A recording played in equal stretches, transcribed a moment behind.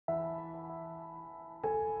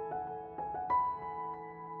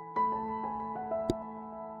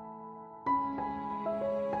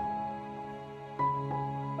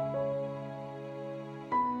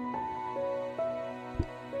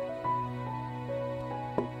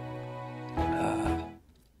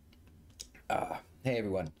Hey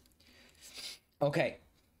everyone. Okay,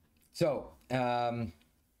 so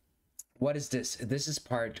what is this? This is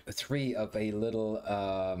part 3 of a little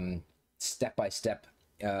step-by-step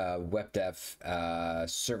WebDev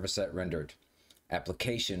server-side rendered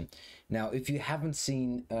application. Now, if you haven't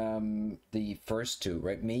seen the first two,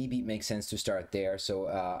 right, maybe it makes sense to start there. So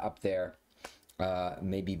up there,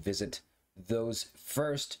 maybe visit those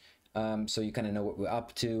first, so you kind of know what we're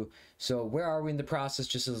up to. So where are we in the process?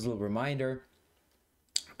 Just as a little reminder.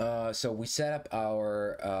 So we set up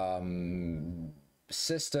our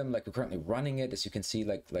system, like we're currently running it. As you can see,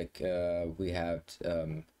 we have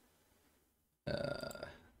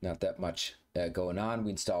not that much going on. We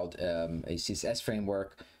installed a CSS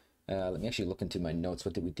framework. Let me actually look into my notes.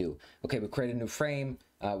 What did we do? Okay, we created a new frame.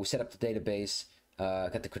 We set up the database,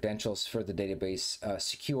 got the credentials for the database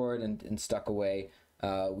secured and stuck away.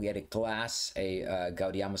 We added Glass, a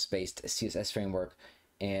Gaudiamus-based CSS framework,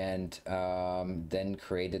 and then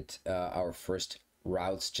created our first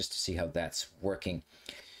routes just to see how that's working.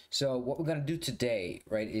 So what we're going to do today,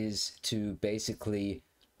 right, is to basically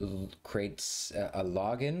create a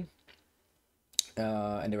login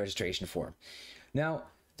and a registration form. Now,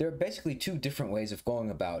 there are basically two different ways of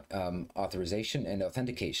going about authorization and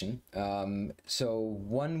authentication. So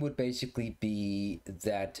one would basically be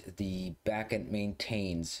that the backend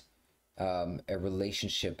maintains a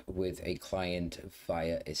relationship with a client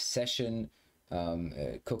via a session,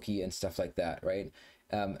 a cookie, and stuff like that, right?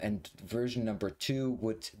 And version number 2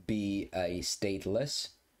 would be a stateless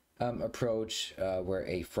approach, where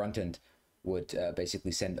a frontend would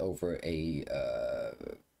basically send over a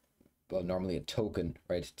well, normally a token,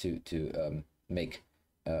 right, to make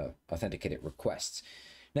authenticated requests.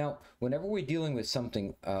 Now, whenever we're dealing with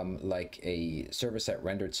something like a server-side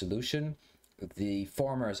rendered solution, the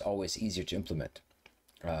former is always easier to implement,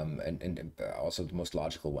 and also the most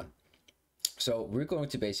logical one. So we're going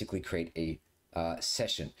to basically create a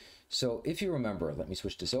session. So if you remember, let me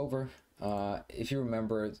switch this over. If you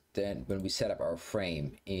remember, then when we set up our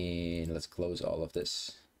frame in, let's close all of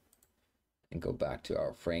this and go back to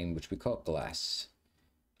our frame, which we call Glass.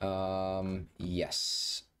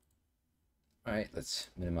 Yes. All right,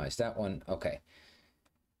 let's minimize that one. Okay.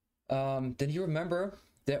 Then you remember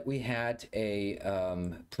that we had a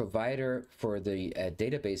provider for the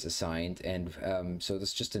database assigned, and so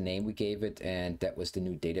that's just a name we gave it, and that was the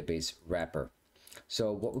new database wrapper.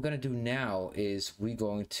 So what we're going to do now is we're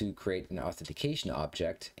going to create an authentication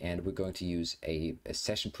object, and we're going to use a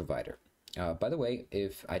session provider. By the way,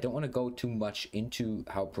 if I don't want to go too much into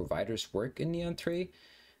how providers work in Neon 3,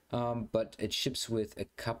 but it ships with a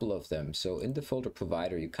couple of them. So in the folder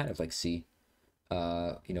provider, you kind of like see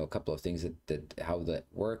you know, a couple of things that how that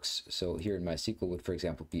works. So here in MySQL would, for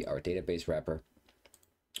example, be our database wrapper.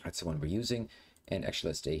 That's the one we're using. And actually,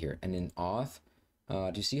 let's stay here. And in auth,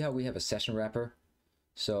 do you see how we have a session wrapper?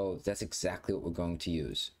 So that's exactly what we're going to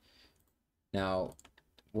use. Now,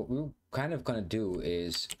 what we're kind of going to do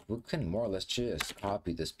is we can more or less just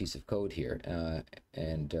copy this piece of code here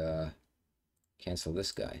and cancel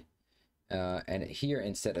this guy. And here,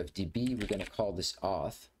 instead of DB, we're going to call this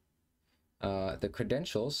auth. The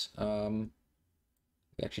credentials,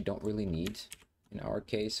 we actually don't really need in our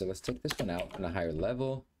case. So let's take this one out on a higher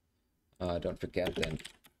level. Don't forget then,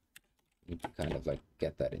 you need to kind of like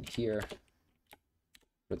get that in here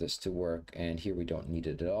for this to work. And here we don't need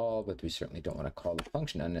it at all, but we certainly don't want to call the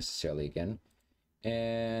function unnecessarily again.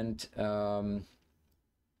 And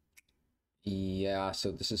yeah,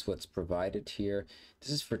 so this is what's provided here. This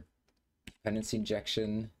is for dependency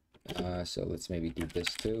injection. So let's maybe do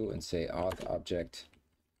this too and say auth object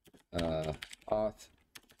auth.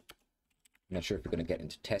 I'm not sure if we're going to get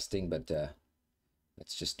into testing, but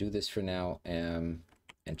let's just do this for now, and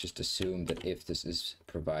just assume that if this is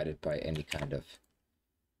provided by any kind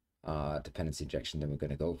of dependency injection, then we're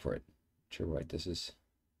going to go for it. Sure, right, this is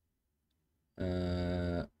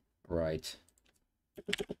right.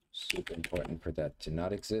 Super important for that to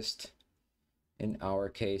not exist in our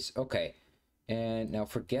case. Okay. And now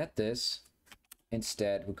forget this.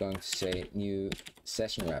 Instead, we're going to say new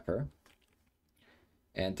session wrapper.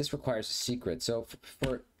 And this requires a secret. So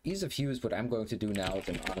for ease of use, what I'm going to do now is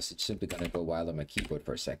I'm honestly simply going to go wild on my keyboard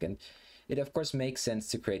for a second. It, of course, makes sense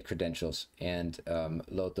to create credentials and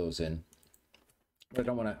load those in. But I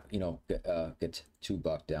don't want to, you know, get too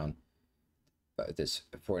bogged down by this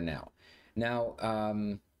for now. Now,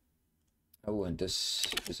 oh, and this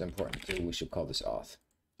is important too. We should call this auth.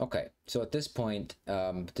 Okay, so at this point,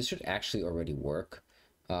 this should actually already work.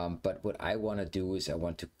 But what I want to do is I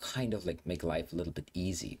want to kind of like make life a little bit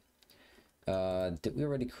easy. Did we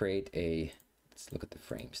already create a, let's look at the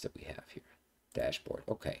frames that we have here. Dashboard,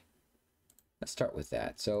 okay. let's start with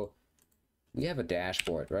that. So we have a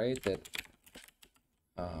dashboard, right? That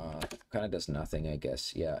kind of does nothing, I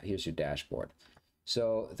guess. Yeah, here's your dashboard.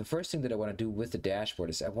 So the first thing that I want to do with the dashboard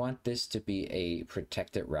is I want this to be a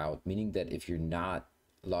protected route, meaning that if you're not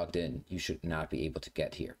logged in, you should not be able to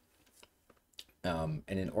get here. And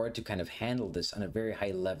in order to kind of handle this on a very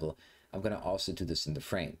high level, I'm going to also do this in the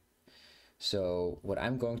frame. So what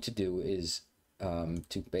I'm going to do is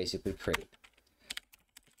to basically create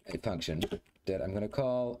a function that I'm going to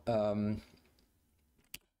call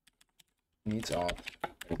needs auth,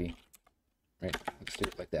 maybe, right? Let's do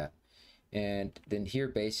it like that. And then here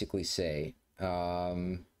basically say try.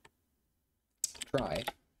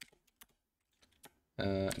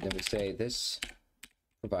 Then we say this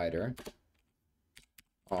provider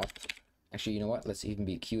auth. Actually, you know what? Let's even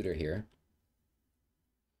be cuter here.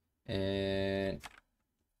 And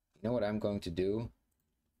you know what I'm going to do?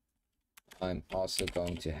 I'm also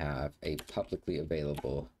going to have a publicly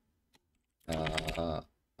available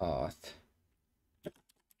auth.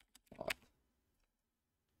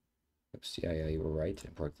 Oops, yeah, you were right.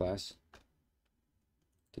 Import class.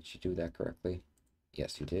 Did you do that correctly?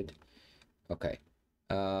 Yes, you did. Okay.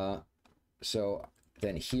 So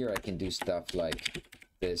then here I can do stuff like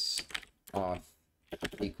this auth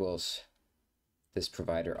equals this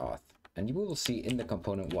provider auth. And you will see in the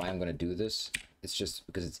component why I'm going to do this. It's just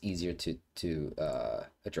because it's easier to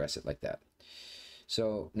address it like that.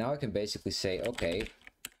 So now I can basically say, okay,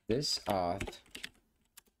 this auth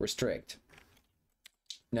restrict.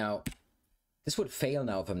 Now, this would fail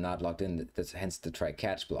now if I'm not logged in. That's hence the try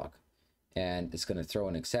catch block. And it's going to throw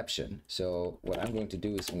an exception. So what I'm going to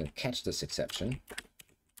do is I'm going to catch this exception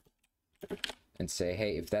and say,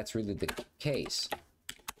 hey, if that's really the case,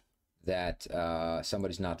 that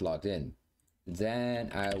somebody's not logged in,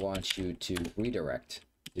 then I want you to redirect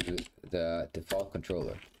to the default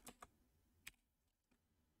controller.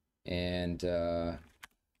 And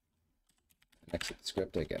exit the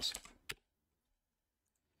script, I guess.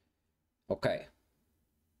 Okay.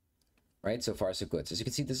 Right, so far so good. So as you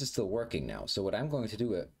can see, this is still working now. So what I'm going to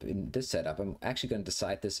do in this setup, I'm actually going to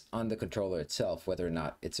decide this on the controller itself, whether or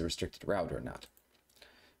not it's a restricted route or not.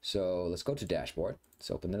 So let's go to dashboard.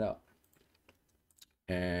 Let's open it up.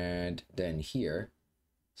 And then here,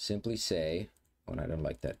 simply say, oh, and I don't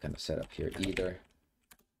like that kind of setup here either.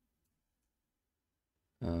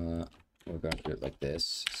 We're going to do it like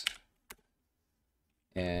this.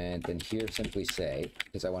 And then here, simply say,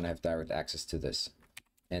 because I want to have direct access to this,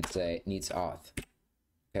 and say needs auth.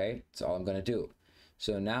 Okay, that's all I'm going to do.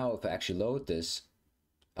 So now if I actually load this,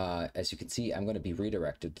 as you can see, I'm going to be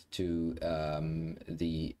redirected to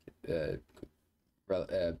the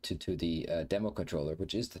demo controller,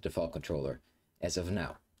 which is the default controller as of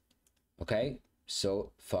now. Okay,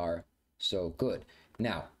 so far so good.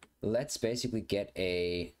 Now let's basically get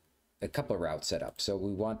a couple of routes set up. So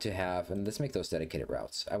we want to have, and let's make those dedicated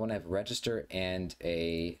routes. I want to have register and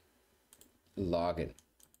a login.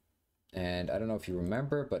 And I don't know if you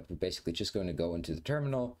remember, but we're basically just going to go into the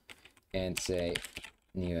terminal and say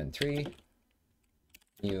new n3,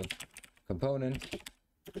 new component.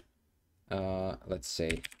 Let's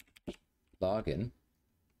say login.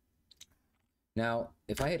 Now,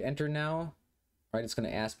 if I hit enter now, right, it's going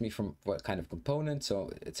to ask me from what kind of component. So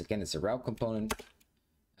it's a route component.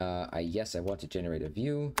 Yes, I want to generate a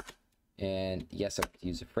view, and yes, I want to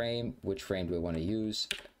use a frame. Which frame do I want to use?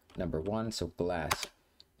 Number 1, so glass,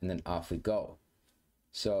 and then off we go.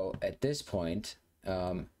 So at this point,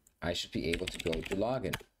 I should be able to go to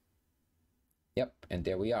login. Yep, and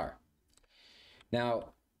there we are. Now,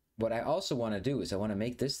 what I also want to do is I want to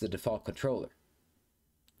make this the default controller.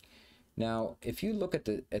 Now, if you look at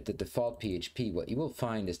the default PHP, what you will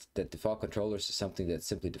find is that default controllers is something that's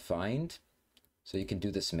simply defined. So you can do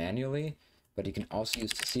this manually, but you can also use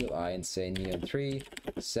the CLI and say neon3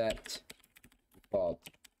 set default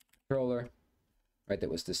controller. Right, that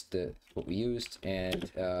was what we used,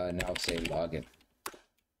 and now say login.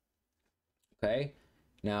 Okay,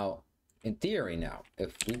 now in theory, now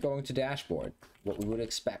if we go into dashboard, what we would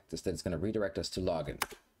expect is that it's going to redirect us to login,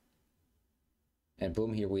 and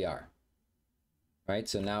boom, here we are. Right,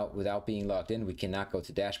 so now without being logged in, we cannot go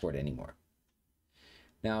to dashboard anymore.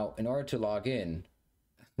 Now, in order to log in,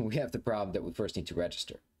 we have the problem that we first need to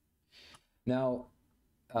register. Now,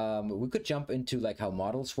 we could jump into like how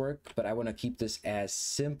models work, but I want to keep this as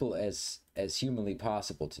simple as humanly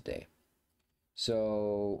possible today.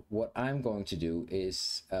 So what I'm going to do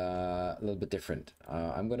is a little bit different.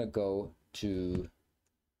 I'm going to go to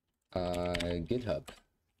GitHub,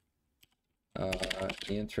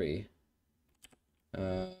 EN3,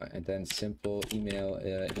 and then simple email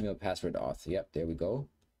password auth. Yep, there we go.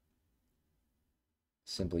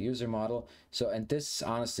 simple user model. So, and this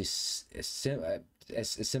honestly as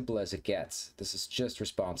simple as it gets. This is just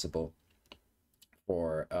responsible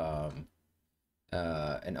for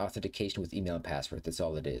an authentication with email and password. That's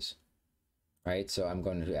all it is, right? So I'm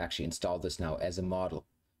going to actually install this now as a model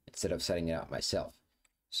instead of setting it up myself.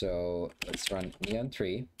 So let's run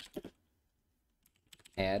neon3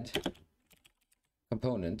 add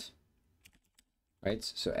component, right?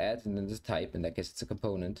 So add and then the type, in that case it's a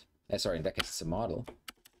component. Sorry, in that case it's a model.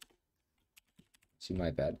 See,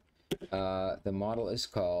 my bad. The model is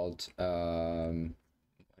called, what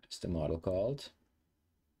is the model called?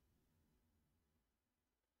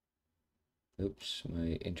 Oops,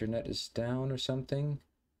 my internet is down or something.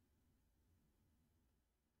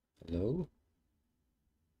 Hello?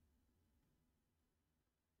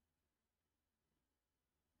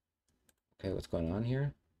 Okay, what's going on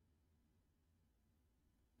here?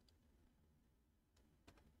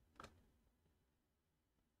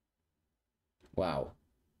 Wow.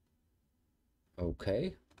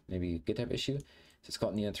 Okay, maybe GitHub issue. So it's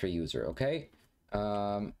called neon3 user, okay?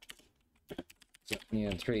 So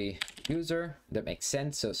neon3 user, that makes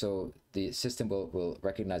sense. So the system will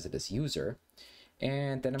recognize it as user.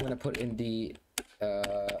 And then I'm going to put in the,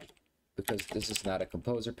 because this is not a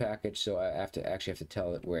composer package, so I actually have to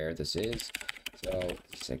tell it where this is. So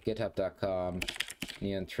it's at github.com,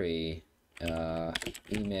 neon3,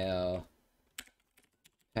 email,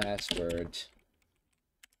 password,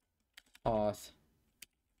 auth,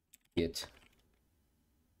 git.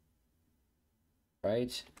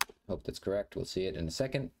 Right? Hope that's correct. We'll see it in a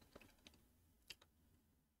second.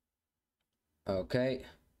 Okay.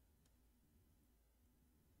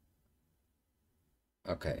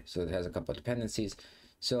 Okay, so it has a couple of dependencies.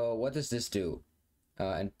 So what does this do?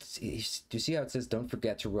 And do you see how it says don't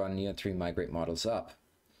forget to run neon3 migrate models up?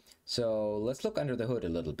 So let's look under the hood a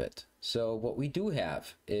little bit. So what we do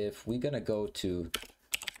have, if we're gonna go to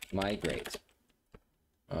migrate,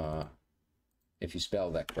 if you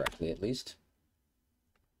spell that correctly at least,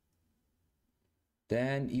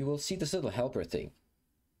 then you will see this little helper thing,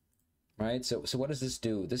 right? So what does this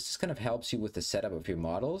do? This just kind of helps you with the setup of your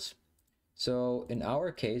models. So in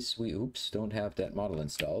our case, we, don't have that model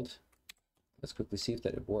installed. Let's quickly see if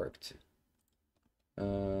that it worked.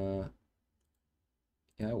 Yeah,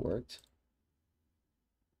 it worked.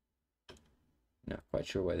 Not quite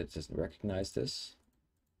sure why that doesn't recognize this.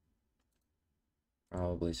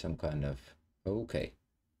 Probably some kind of, okay.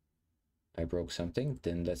 I broke something,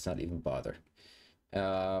 then let's not even bother. Okay,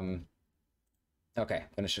 I'm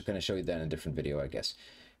gonna show you that in a different video, I guess.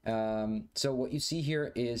 So what you see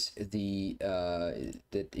here is the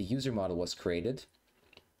user model was created.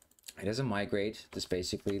 It doesn't migrate. This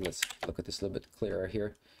basically, let's look at this a little bit clearer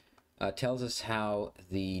here. Tells us how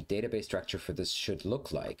the database structure for this should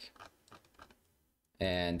look like.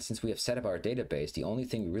 And since we have set up our database, the only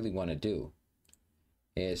thing we really want to do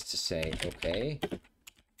is to say, okay,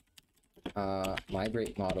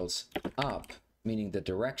 migrate models up, meaning the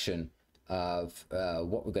direction of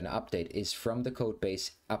what we're going to update is from the code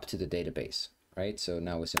base up to the database, right? So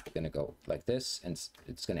now we're simply going to go like this, and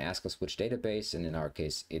it's going to ask us which database, and in our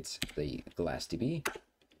case, it's the GlassDB,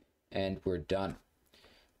 and we're done.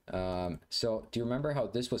 So do you remember how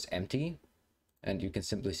this was empty? And you can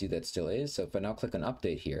simply see that still is. So if I now click on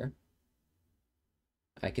update here,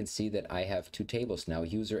 I can see that I have two tables now,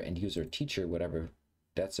 user and user teacher, whatever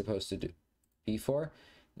that's supposed to be for.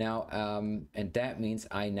 Now, and that means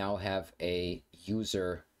I now have a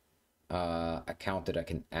user account that I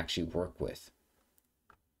can actually work with.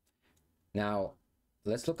 Now,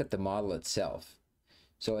 let's look at the model itself.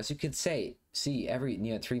 So as you can see, every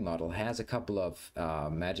neon3 model has a couple of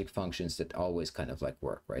magic functions that always kind of like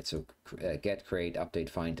work, right? So get, create, update,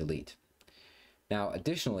 find, delete. Now,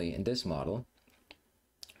 additionally, in this model,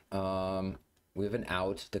 we have an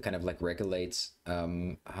out that kind of like regulates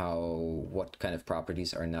what kind of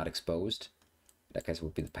properties are not exposed. That guess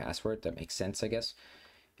would be the password. That makes sense, I guess.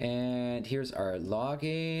 And here's our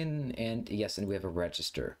login, and yes, and we have a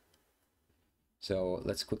register. So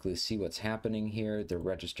let's quickly see what's happening here. The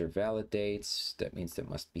register validates. That means that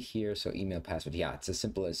must be here. So email, password. Yeah, it's as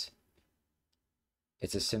simple as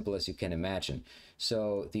you can imagine.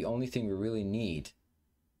 So the only thing we really need,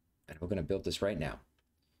 and we're going to build this right now,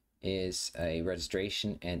 is a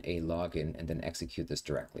registration and a login, and then execute this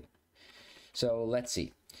directly. So let's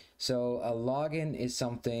see. So a login is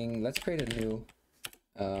something. Let's create a new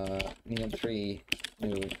neon3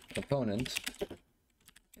 new component.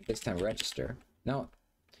 This time register. Now,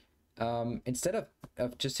 instead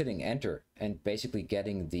of just hitting enter and basically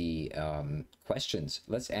getting the questions,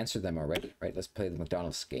 let's answer them already, right? Let's play the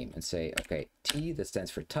McDonald's game and say, okay, T, that stands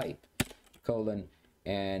for type, colon,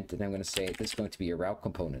 and then I'm going to say this is going to be a route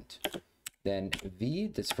component. Then v,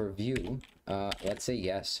 that's for view, let's say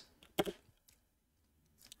yes.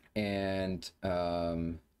 And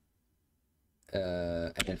then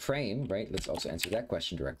frame, right? Let's also answer that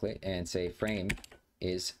question directly and say frame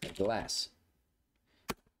is glass.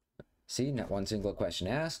 See, not one single question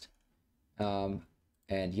asked.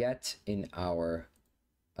 And yet in our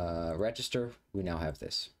register, we now have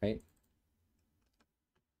this, right?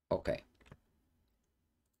 Okay.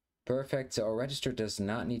 Perfect. So our register does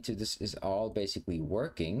not need to, this is all basically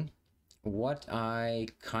working. What I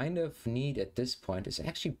kind of need at this point is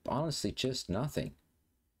actually honestly just nothing.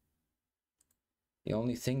 The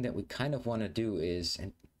only thing that we kind of want to do is,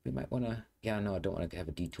 and we might want to, yeah, no, I don't want to have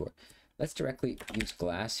a detour. Let's directly use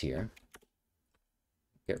glass here.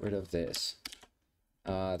 Get rid of this.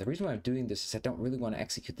 The reason why I'm doing this is I don't really want to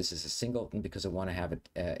execute this as a singleton because I want to have it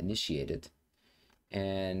initiated.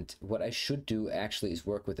 And what I should do actually is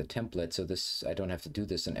work with a template, so this I don't have to do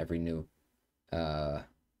this on every new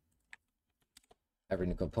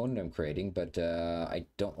component I'm creating. But I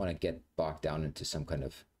don't want to get bogged down into some kind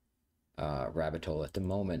of rabbit hole at the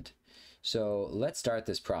moment. So let's start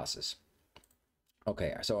this process.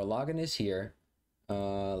 Okay, so our login is here.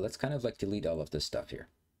 Let's kind of like delete all of this stuff here.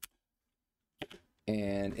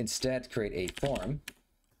 And instead create a form.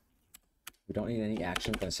 We don't need any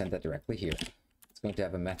action. I'm going to send that directly here. It's going to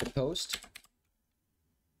have a method post.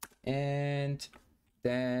 And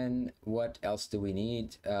then what else do we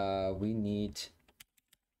need? We need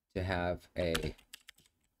to have a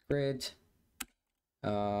grid.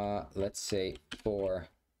 Let's say for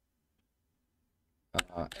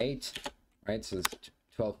 8, right? So it's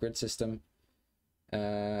 12 grid system.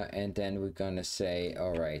 And then we're gonna say,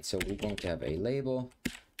 all right, so we're going to have a label.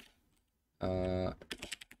 It's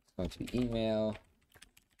going to be email,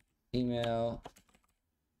 and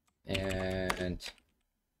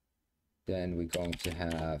then we're going to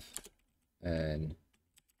have an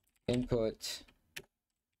input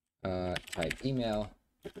type email,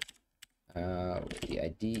 with the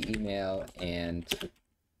ID email, and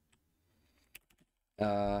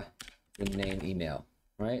the name email.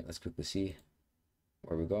 Right? Let's quickly see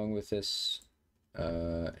where we're going with this.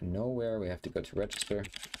 Nowhere. We have to go to register.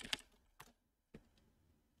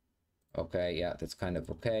 Okay, yeah, that's kind of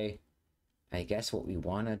okay. I guess what we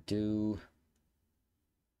want to do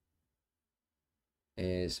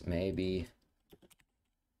is maybe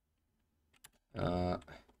put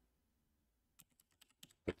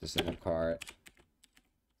this in a cart,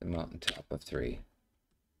 the mountaintop of 3,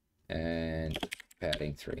 and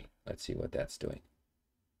padding 3. Let's see what that's doing.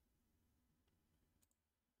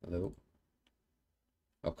 Hello.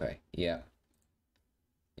 Okay, yeah.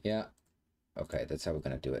 Okay, that's how we're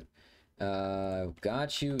gonna do it.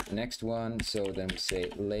 Got you. Next one. So then we say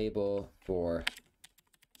label for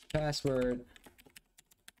password,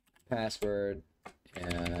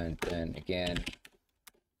 and then again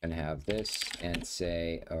gonna have this and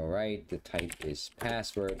say, all right, the type is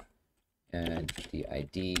password and the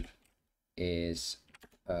ID is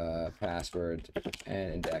password,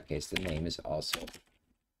 and in that case the name is also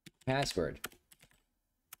password.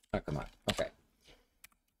 Oh, come on. Okay.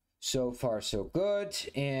 So far, so good.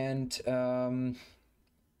 And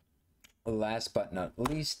last but not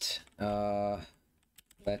least,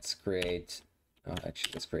 let's create,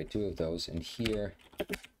 actually, let's create 2 of those. And here,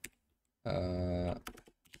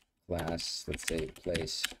 class, let's say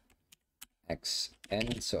place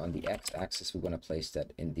xn. So on the x-axis, we want to place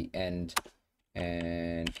that in the end.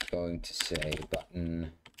 And going to say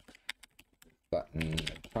button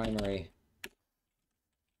primary,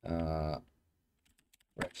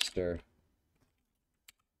 register,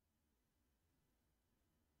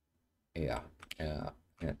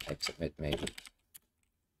 and type submit maybe.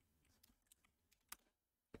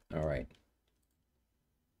 All right,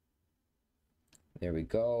 there we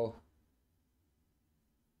go.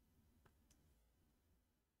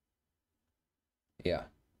 Yeah,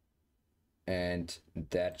 and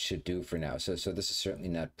that should do for now. So this is certainly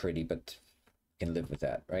not pretty, but can live with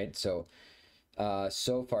that, right? So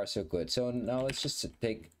so far so good. So now let's just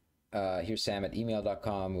take here's Sam at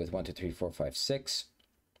email.com with 1 2 3 4 5 6,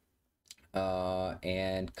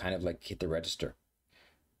 and kind of like hit the register,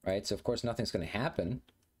 right? So of course nothing's going to happen,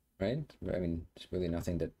 right? I mean, there's really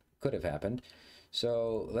nothing that could have happened.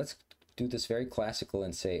 So let's do this very classical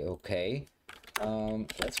and say, okay,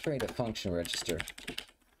 let's create a function register.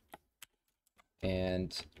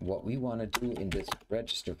 And what we want to do in this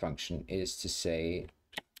register function is to say,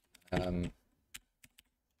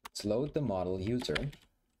 let's load the model user.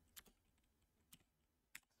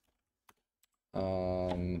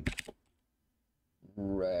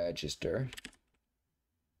 Register.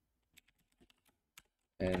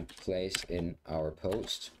 and place in our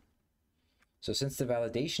post. So since the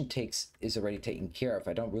validation is already taken care of,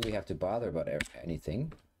 I don't really have to bother about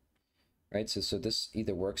anything, right? So this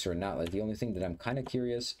either works or not. Like the only thing that I'm kind of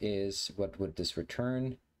curious is what would this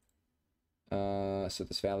return? So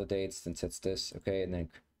this validates, then sets this, okay, and then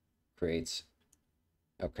creates.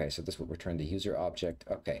 Okay, so this will return the user object.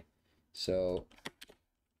 Okay, so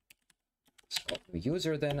let's call it the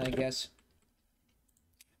user then, I guess.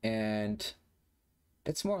 And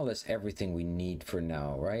that's more or less everything we need for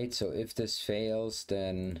now, right? So if this fails,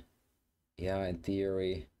 then yeah, in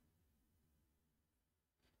theory,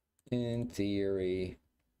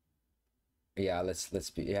 yeah,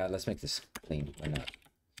 let's make this clean. Why not?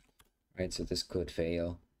 Right, so this could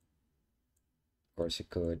fail. Of course it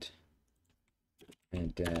could.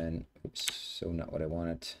 And then, oops, so not what I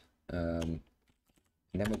wanted. And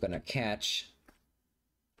then we're gonna catch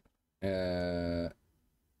route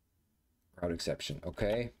exception.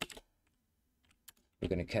 Okay, we're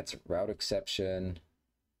gonna catch route exception,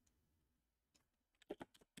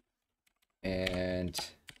 and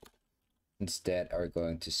instead are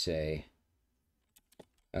going to say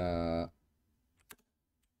no,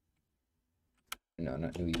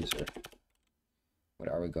 not new user. What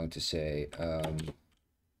are we going to say?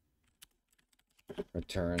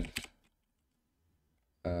 Return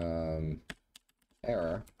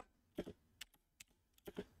error.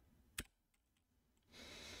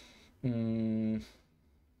 I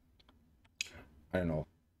don't know.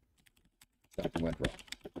 Something went wrong.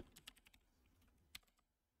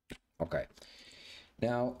 Okay.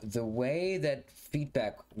 Now, the way that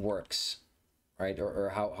feedback works, right, or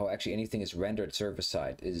how actually anything is rendered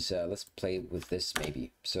server-side is, let's play with this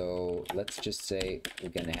maybe. So let's just say we're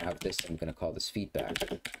going to have this, I'm going to call this feedback.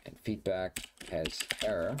 And feedback has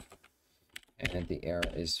error, and the error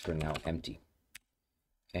is for now empty.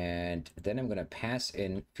 And then I'm going to pass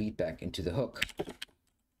in feedback into the hook.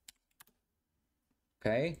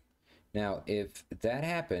 Okay, now if that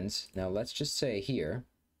happens, now let's just say here,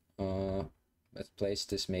 let's place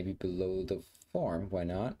this maybe below the form, why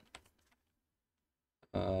not?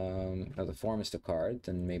 Now the form is the card,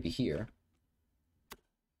 then maybe here.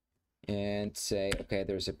 And say, okay,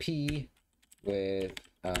 there's a P with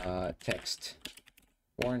text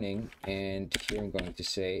warning, and here I'm going to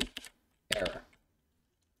say error.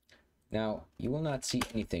 Now, you will not see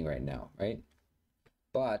anything right now, right?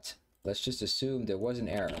 But let's just assume there was an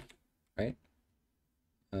error, right?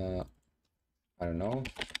 I don't know.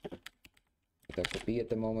 That could be at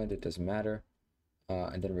the moment, it doesn't matter.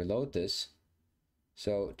 And then reload this.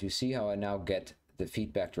 So do you see how I now get the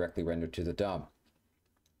feedback directly rendered to the DOM?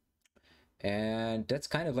 And that's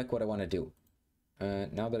kind of like what I want to do.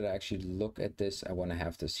 Now that I actually look at this, I want to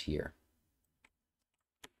have this here.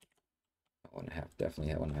 I want to have this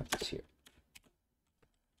here.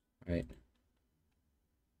 Right?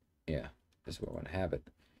 Yeah, this is where I want to have it.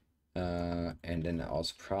 And then I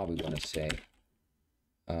also probably want to say,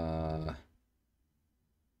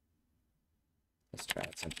 let's try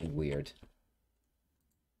out something weird.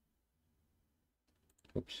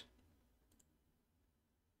 Oops.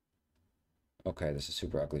 Okay, this is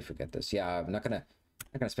super ugly. Forget this. Yeah, I'm not gonna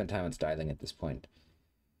spend time on styling at this point.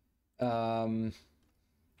 What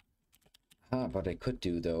I could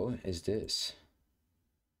do though is this.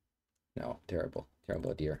 No, terrible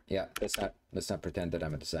idea. Yeah, let's not pretend that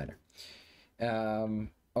I'm a designer.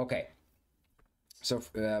 Okay. So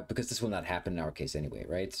because this will not happen in our case anyway,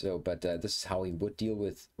 right? So, but this is how we would deal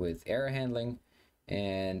with error handling.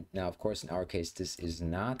 And now, of course, in our case, this is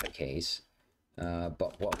not the case.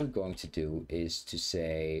 But what we're going to do is to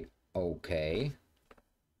say, okay.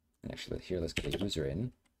 Actually, here, let's get a user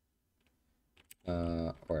in.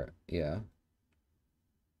 Or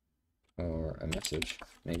a message,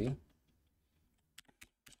 maybe.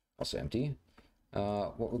 Also empty.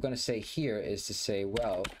 What we're going to say here is to say,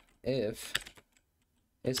 well, if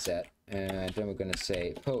is set, and then we're going to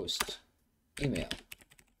say post email.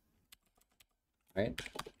 Right?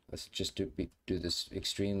 Let's just do this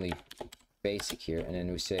extremely basic here, and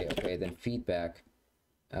then we say, okay, then feedback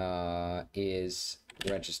is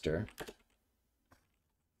register.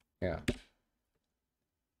 Yeah,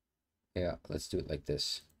 let's do it like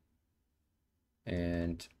this,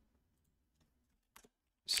 and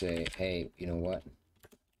say, hey, you know what,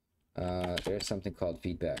 there's something called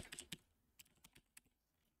feedback.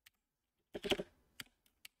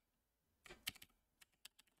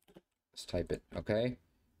 Let's type it. Okay,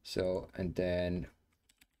 so, and then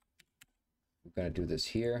we're gonna do this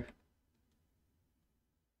here,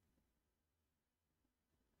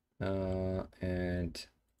 and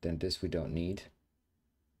then this we don't need.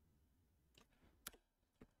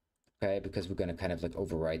 okay, because we're going to kind of like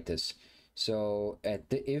overwrite this. So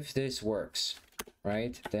if this works,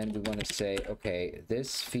 right, then we want to say, okay,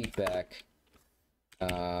 this feedback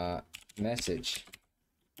message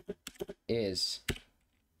is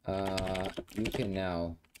you can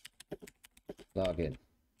now log in.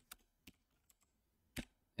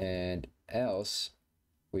 And else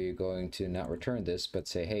we're going to not return this, but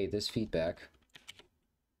say, hey, this feedback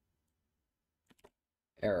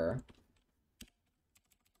error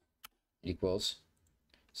equals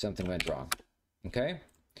something went wrong. Okay,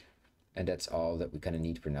 and that's all that we kind of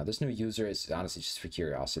need for now. This new user is honestly just for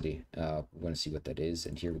curiosity. We want to see what that is,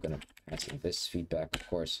 and here we're going to pass in this feedback, of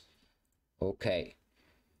course. Okay,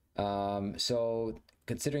 so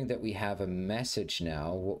considering that we have a message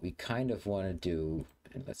now, what we kind of want to do,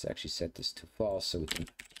 and let's actually set this to false so we can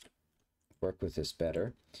work with this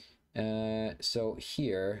better. So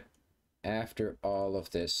here, after all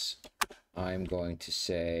of this, I'm going to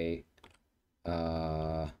say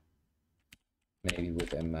maybe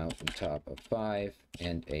with a mountain top of 5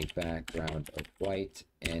 and a background of white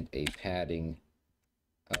and a padding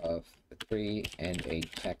of 3 and a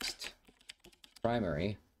text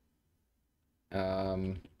primary.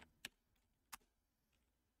 I'm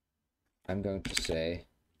going to say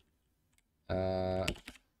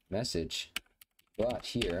message, but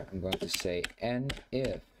here I'm going to say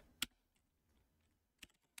if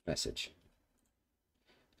message.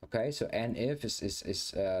 Okay, so if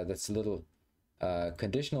is that's a little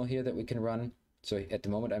conditional here that we can run. So at the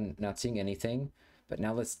moment I'm not seeing anything, but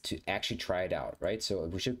now let's actually try it out, right? So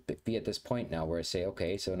we should be at this point now where I say,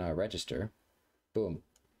 okay, so now I register, boom,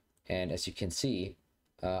 and as you can see,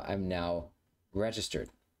 I'm now registered.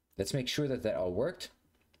 Let's make sure that that all worked.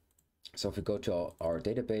 So if we go to our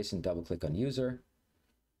database and double click on user,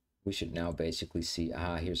 we should now basically see,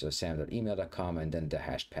 here's our sam.email.com and then the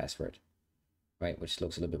hashed password, right? Which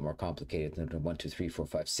looks a little bit more complicated than the 1, 2, 3, 4,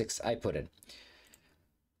 5, 6 I put in.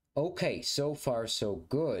 Okay, so far so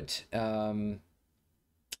good. Now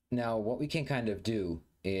what we can kind of do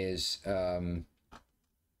is do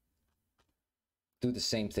the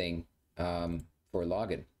same thing for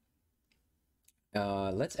login.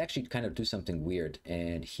 Let's actually kind of do something weird,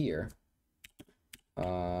 and here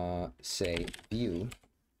say view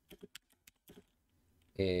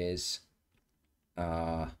is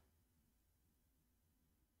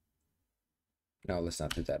no, let's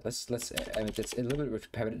not do that. Let's I mean, it's a little bit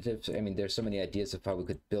repetitive. I mean, there's so many ideas of how we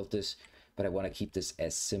could build this, but I want to keep this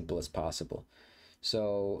as simple as possible.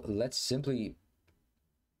 So let's simply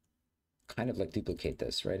kind of like duplicate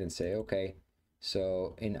this, right, and say, okay,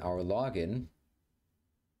 so in our login,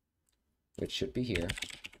 which should be here,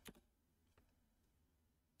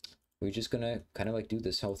 we're just gonna kind of like do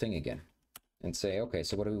this whole thing again and say, okay,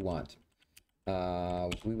 so what do we want?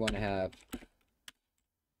 We want to have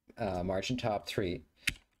margin top 3.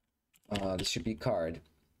 This should be card,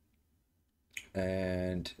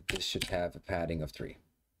 and this should have a padding of 3.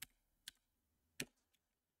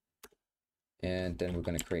 And then we're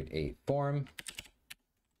going to create a form,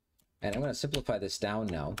 and I'm going to simplify this down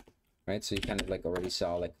now, right? So you kind of like already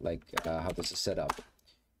saw like how this is set up.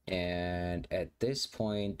 And at this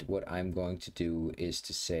point, what I'm going to do is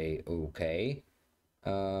to say, okay,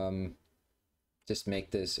 just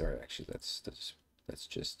make this, or actually let's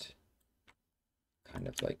just kind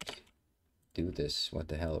of like do this. What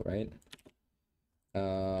the hell, right?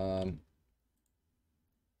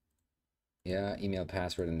 Yeah, email,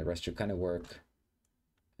 password, and the rest should kind of work.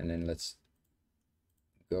 And then let's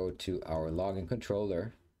go to our login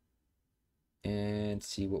controller and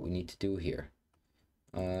see what we need to do here.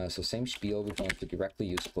 So same spiel, we're going to directly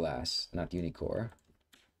use Glass, not Unicore,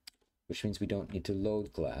 which means we don't need to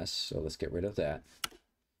load Glass. So let's get rid of that.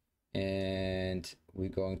 And we're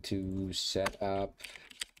going to set up,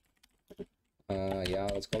 yeah,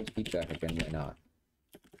 let's call it feedback again, why not?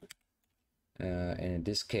 And in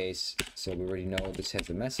this case, so we already know this has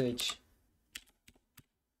a message,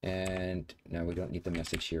 and now we don't need the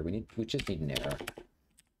message here. We just need an error.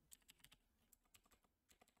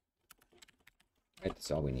 Right,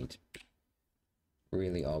 that's all we need.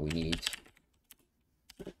 Really all we need.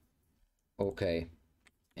 Okay,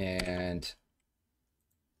 and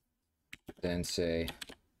then say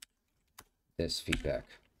this feedback.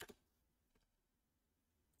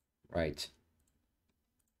 Right.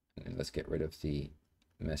 And let's get rid of the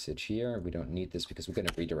message here. We don't need this because we're going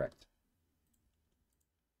to redirect.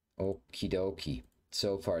 Okie dokie.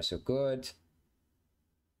 So far, so good.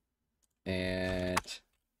 And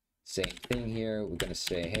same thing here. We're going to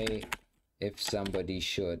say, hey, if somebody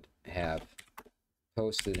should have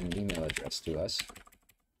posted an email address to us,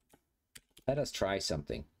 let us try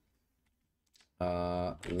something.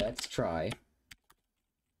 let's try.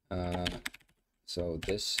 So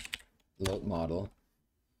this load model,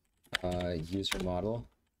 user model.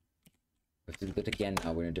 We have to do it again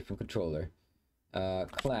now. We're in a different controller.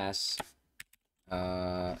 Class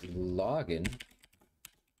login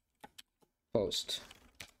post.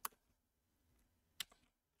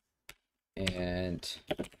 And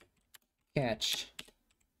catch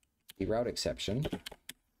the route exception. So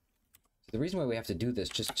the reason why we have to do this,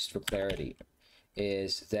 just for clarity,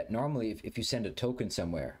 is that normally if you send a token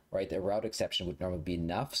somewhere, right, the route exception would normally be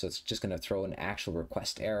enough. So it's just going to throw an actual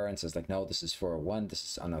request error and says like, no, this is 401, this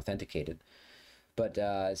is unauthenticated. But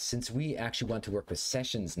since we actually want to work with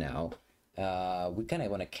sessions now, we kind of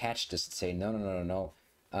want to catch this and say, no.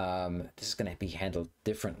 This is going to be handled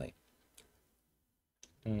differently.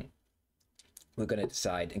 We're going to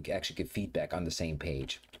decide and actually give feedback on the same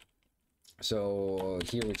page. So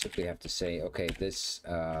here we simply have to say, okay, this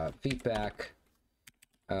feedback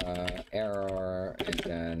error, and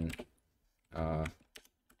then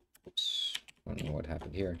oops, I don't know what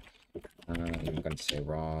happened here. I'm going to say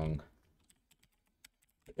wrong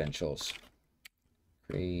credentials.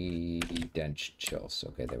 Credentials.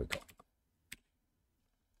 Okay, there we go.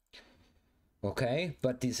 Okay,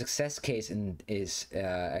 but the success case is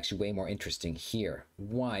actually way more interesting here.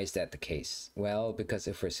 Why is that the case? Well, because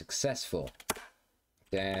if we're successful,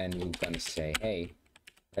 then we're going to say, hey,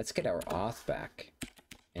 let's get our auth back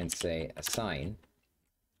and say assign.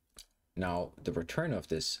 Now, the return of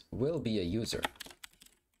this will be a user,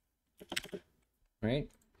 right?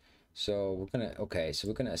 So we're going to, okay, so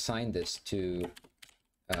we're going to assign this to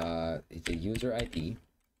the user ID.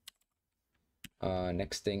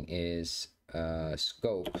 Next thing is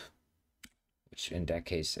scope, which in that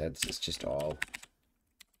case it's just all,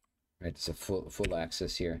 right? It's a full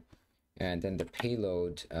access here. And then the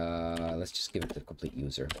payload, let's just give it the complete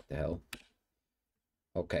user. What the hell?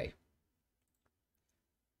 Okay.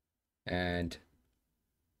 And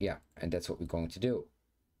yeah, and that's what we're going to do.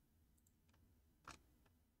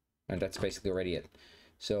 And that's basically already it.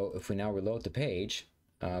 So if we now reload the page,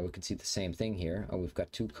 we can see the same thing here. Oh, we've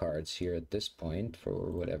got two cards here at this point for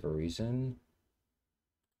whatever reason.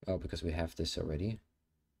 Oh, because we have this already.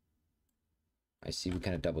 I see we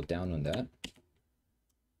kind of doubled down on that.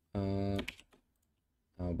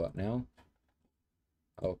 How about now?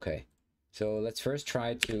 Okay. So let's first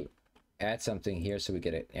try to add something here so we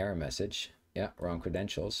get an error message. Yeah, wrong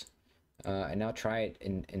credentials. And now try it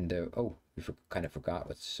in the... Oh, we kind of forgot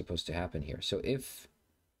what's supposed to happen here. So if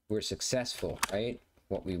we're successful, right?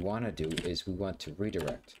 What we want to do is we want to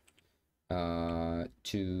redirect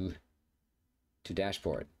to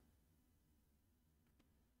dashboard.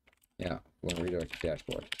 Yeah, we'll redirect to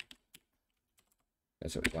dashboard.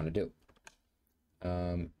 That's what we want to do.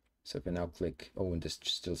 So if I now click, oh, and this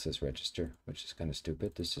still says register, which is kind of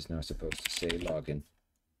stupid. This is now supposed to say login.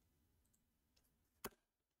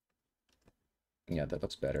 Yeah, that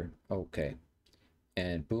looks better. Okay.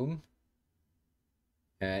 And boom.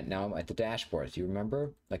 And now I'm at the dashboard. Do you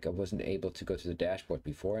remember? Like I wasn't able to go to the dashboard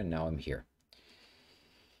before, and now I'm here.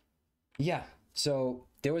 Yeah, so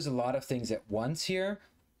there was a lot of things at once here.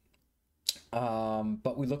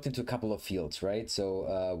 But we looked into a couple of fields, right?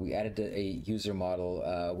 So we added a user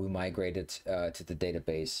model. We migrated to the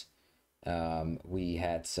database. We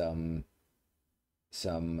had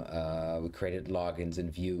we created logins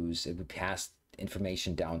and views, and we passed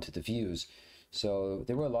information down to the views. So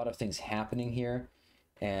there were a lot of things happening here.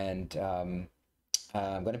 And I'm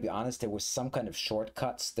going to be honest, there was some kind of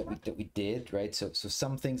shortcuts that we did, right? So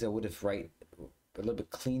some things I would have write a little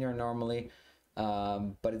bit cleaner normally,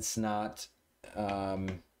 but it's not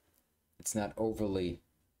overly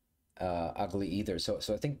ugly either. So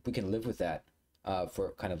I think we can live with that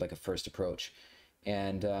for kind of like a first approach.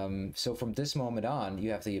 And so from this moment on,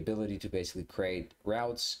 you have the ability to basically create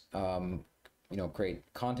routes, create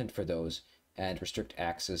content for those, and restrict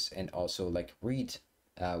access, and also like read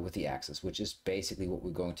with the access, which is basically what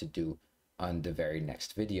we're going to do on the very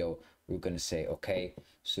next video. We're going to say, okay,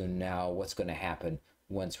 so now what's going to happen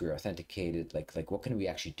once we're authenticated? Like what can we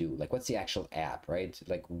actually do? Like what's the actual app, right?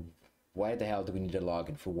 Like why the hell do we need a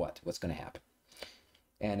login for what? What's going to happen?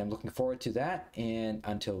 And I'm looking forward to that. And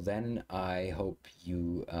until then, I hope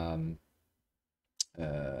you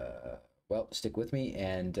well, stick with me,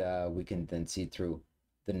 and we can then see through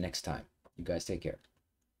the next time. You guys take care.